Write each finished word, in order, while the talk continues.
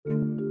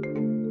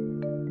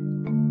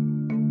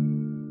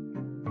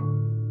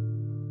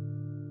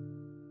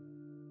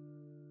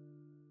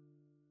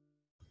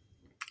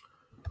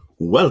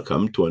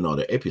Welcome to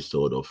another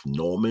episode of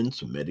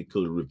Norman's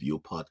Medical Review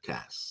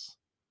Podcast.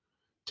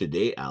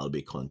 Today I'll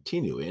be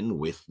continuing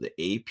with the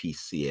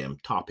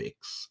APCM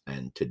topics,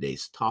 and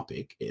today's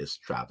topic is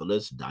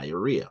traveler's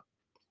diarrhea.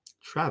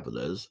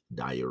 Traveler's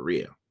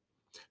diarrhea.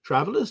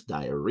 Traveler's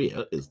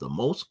diarrhea is the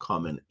most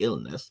common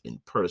illness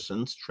in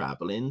persons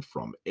traveling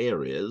from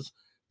areas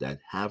that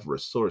have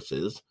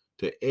resources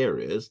to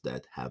areas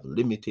that have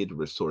limited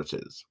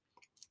resources.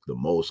 The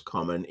most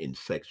common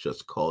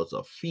infectious cause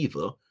of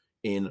fever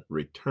in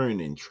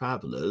returning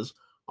travelers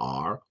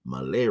are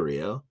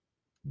malaria,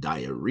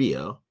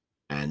 diarrhea,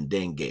 and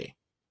dengue.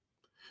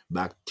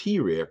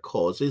 Bacteria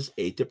causes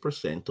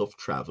 80% of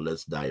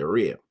travelers'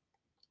 diarrhea.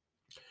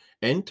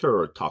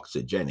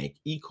 Enterotoxigenic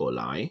E.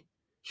 coli,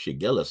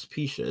 Shigella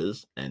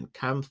species, and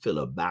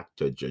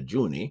Campylobacter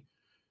jejuni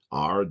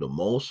are the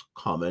most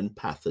common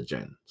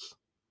pathogens.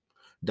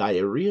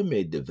 Diarrhea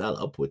may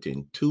develop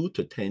within 2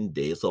 to 10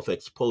 days of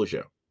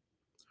exposure.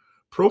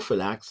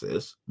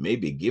 Prophylaxis may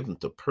be given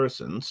to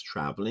persons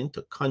traveling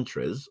to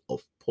countries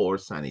of poor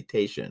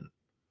sanitation.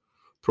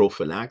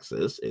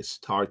 Prophylaxis is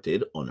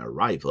started on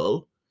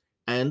arrival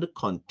and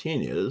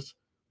continues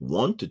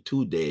 1 to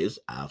 2 days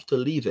after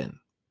leaving.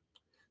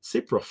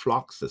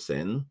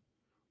 Ciprofloxacin,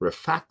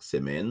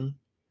 rifaximin,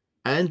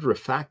 and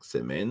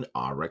rifaximin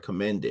are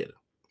recommended.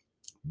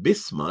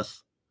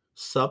 Bismuth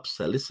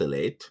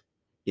subsalicylate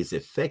is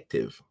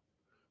effective,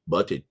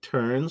 but it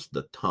turns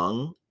the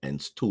tongue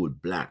and stool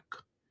black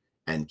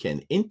and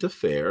can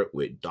interfere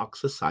with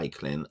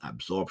doxycycline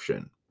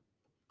absorption.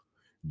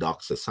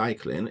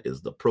 Doxycycline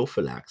is the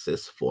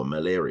prophylaxis for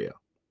malaria.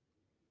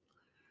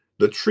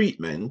 The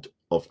treatment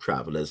of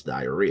traveler's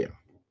diarrhea.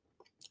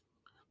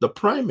 The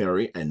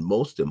primary and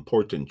most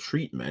important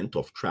treatment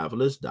of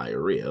traveler's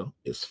diarrhea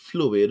is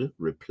fluid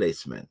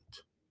replacement.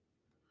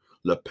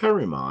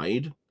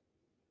 Loperamide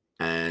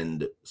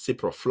and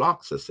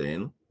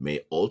ciprofloxacin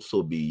may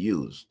also be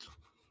used.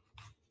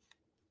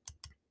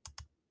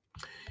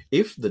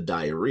 If the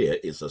diarrhea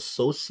is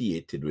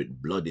associated with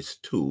bloody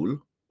stool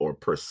or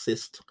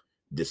persists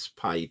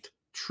despite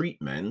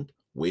treatment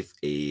with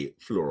a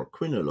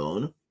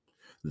fluoroquinolone,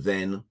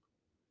 then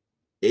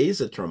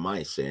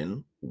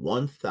azithromycin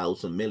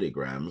 1,000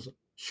 milligrams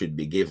should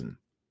be given.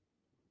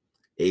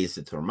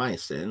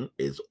 Azithromycin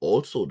is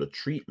also the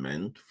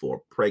treatment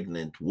for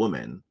pregnant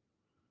women,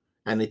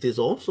 and it is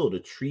also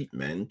the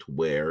treatment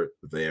where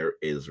there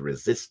is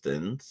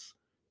resistance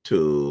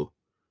to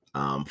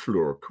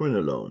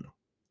fluoroquinolone,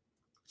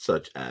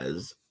 such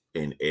as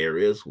in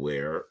areas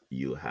where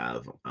you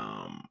have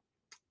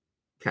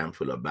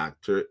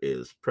Campylobacter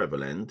is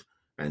prevalent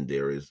and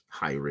there is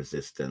high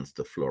resistance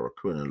to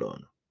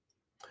fluoroquinolone.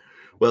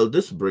 Well,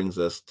 this brings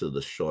us to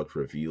the short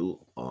review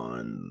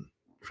on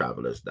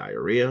traveler's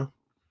diarrhea.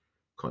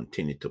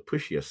 Continue to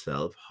push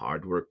yourself.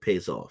 Hard work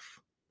pays off.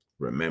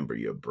 Remember,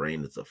 your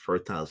brain is a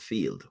fertile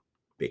field.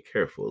 Be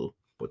careful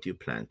what you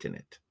plant in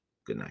it.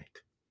 Good night.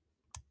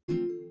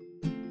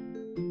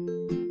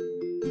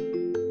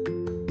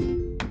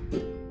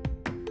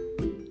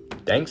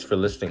 Thanks for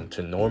listening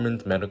to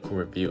Norman's Medical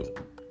Review.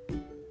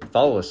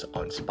 Follow us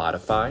on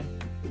Spotify,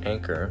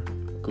 Anchor,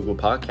 Google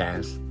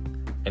Podcasts,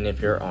 and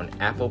if you're on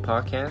Apple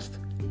Podcasts,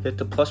 hit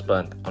the plus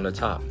button on the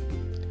top.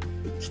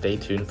 Stay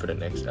tuned for the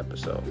next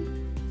episode.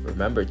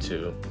 Remember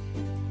to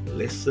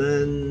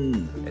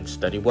listen and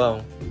study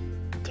well.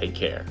 Take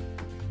care.